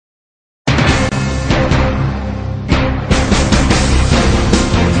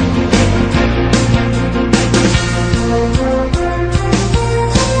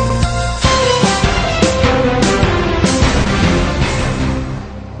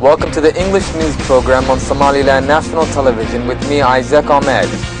Welcome to the English news program on Somaliland National Television with me, Isaac Ahmed.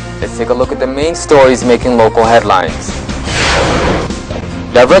 Let's take a look at the main stories making local headlines.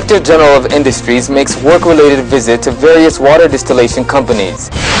 Director General of Industries makes work-related visit to various water distillation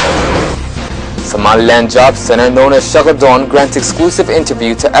companies. Somaliland Job Center known as Shagadon grants exclusive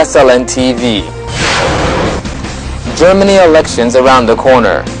interview to SLN TV. Germany elections around the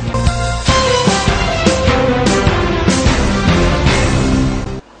corner.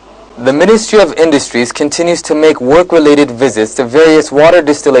 The Ministry of Industries continues to make work-related visits to various water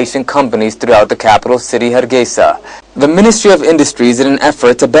distillation companies throughout the capital city, Hargeisa. The Ministry of Industries, in an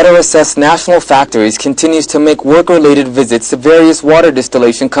effort to better assess national factories, continues to make work-related visits to various water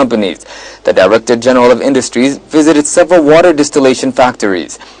distillation companies. The Director General of Industries visited several water distillation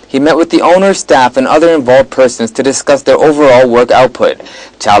factories. He met with the owner, staff, and other involved persons to discuss their overall work output,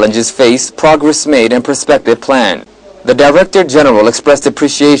 challenges faced, progress made, and prospective plan. The Director General expressed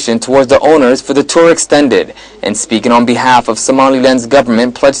appreciation towards the owners for the tour extended, and speaking on behalf of Somaliland's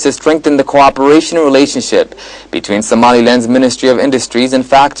government, pledged to strengthen the cooperation and relationship between Somaliland's Ministry of Industries and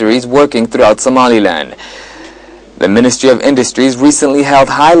factories working throughout Somaliland. The Ministry of Industries recently held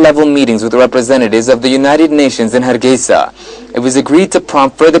high-level meetings with representatives of the United Nations in Hargeisa. It was agreed to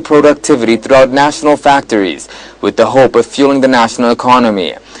prompt further productivity throughout national factories, with the hope of fueling the national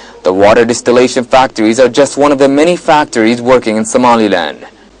economy. The water distillation factories are just one of the many factories working in Somaliland.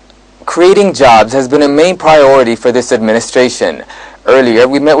 Creating jobs has been a main priority for this administration. Earlier,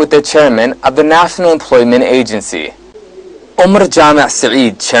 we met with the chairman of the National Employment Agency. Omar Jama'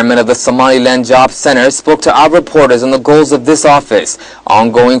 Saeed, chairman of the Somaliland Job Center, spoke to our reporters on the goals of this office,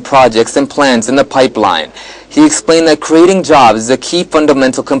 ongoing projects and plans in the pipeline. He explained that creating jobs is a key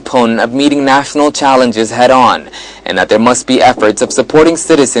fundamental component of meeting national challenges head-on, and that there must be efforts of supporting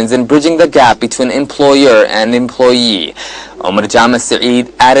citizens in bridging the gap between employer and employee. Omar Jama'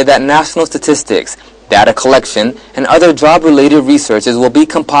 Saeed added that national statistics, data collection, and other job-related researches will be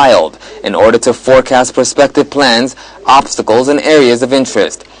compiled in order to forecast prospective plans, obstacles, and areas of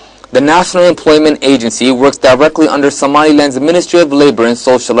interest. The National Employment Agency works directly under Somaliland's Ministry of Labor and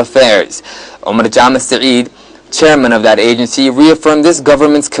Social Affairs. Omar Jama' Saeed, chairman of that agency, reaffirmed this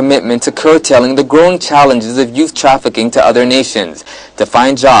government's commitment to curtailing the growing challenges of youth trafficking to other nations, to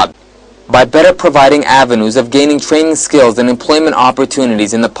find jobs by better providing avenues of gaining training skills and employment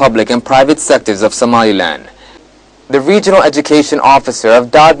opportunities in the public and private sectors of Somaliland. The Regional Education Officer of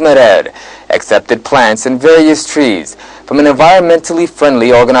Dadmarer accepted plants and various trees from an environmentally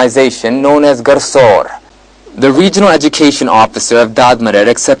friendly organization known as Garsor. The Regional Education Officer of Dadmarer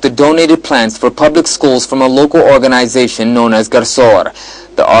accepted donated plants for public schools from a local organization known as Garsor.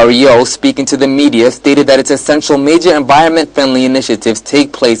 The REO, speaking to the media, stated that it's essential major environment-friendly initiatives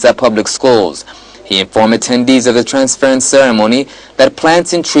take place at public schools. He informed attendees of the transference ceremony that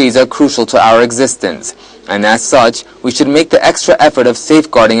plants and trees are crucial to our existence, and as such, we should make the extra effort of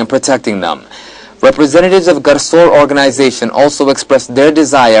safeguarding and protecting them. Representatives of Garsor organization also expressed their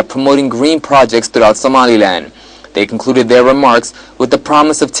desire of promoting green projects throughout Somaliland. They concluded their remarks with the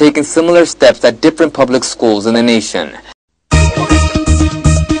promise of taking similar steps at different public schools in the nation.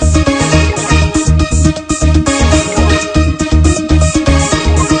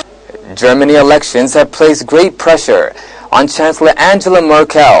 Germany elections have placed great pressure on Chancellor Angela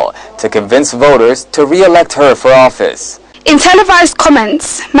Merkel to convince voters to re-elect her for office. In televised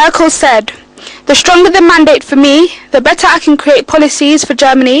comments, Merkel said, "The stronger the mandate for me, the better I can create policies for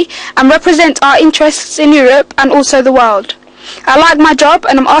Germany and represent our interests in Europe and also the world. I like my job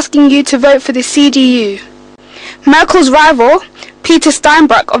and I'm asking you to vote for the CDU." Merkel's rival, Peter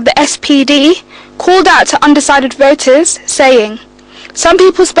Steinbrück of the SPD, called out to undecided voters, saying, "Some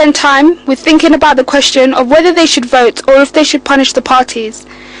people spend time with thinking about the question of whether they should vote or if they should punish the parties.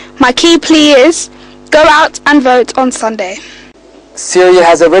 My key plea is, go out and vote on Sunday." Syria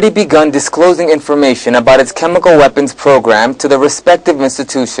has already begun disclosing information about its chemical weapons program to the respective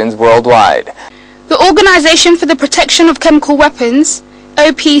institutions worldwide. The Organization for the Protection of Chemical Weapons,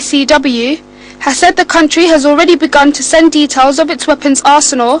 OPCW, has said the country has already begun to send details of its weapons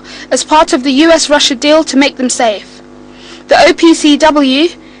arsenal as part of the US-Russia deal to make them safe. The OPCW,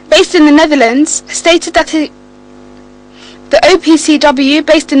 based in the Netherlands, states that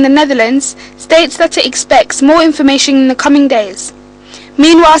it expects more information in the coming days.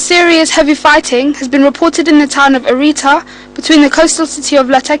 Meanwhile, Syria's heavy fighting has been reported in the town of Arita between the coastal city of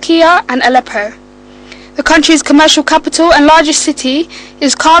Latakia and Aleppo. The country's commercial capital and largest city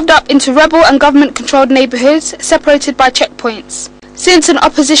is carved up into rebel and government-controlled neighborhoods separated by checkpoints. Since an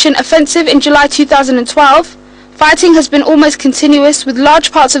opposition offensive in July 2012, fighting has been almost continuous, with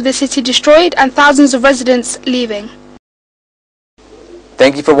large parts of the city destroyed and thousands of residents leaving.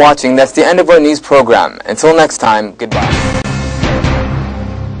 Thank you for watching. That's the end of our news program. Until next time, goodbye.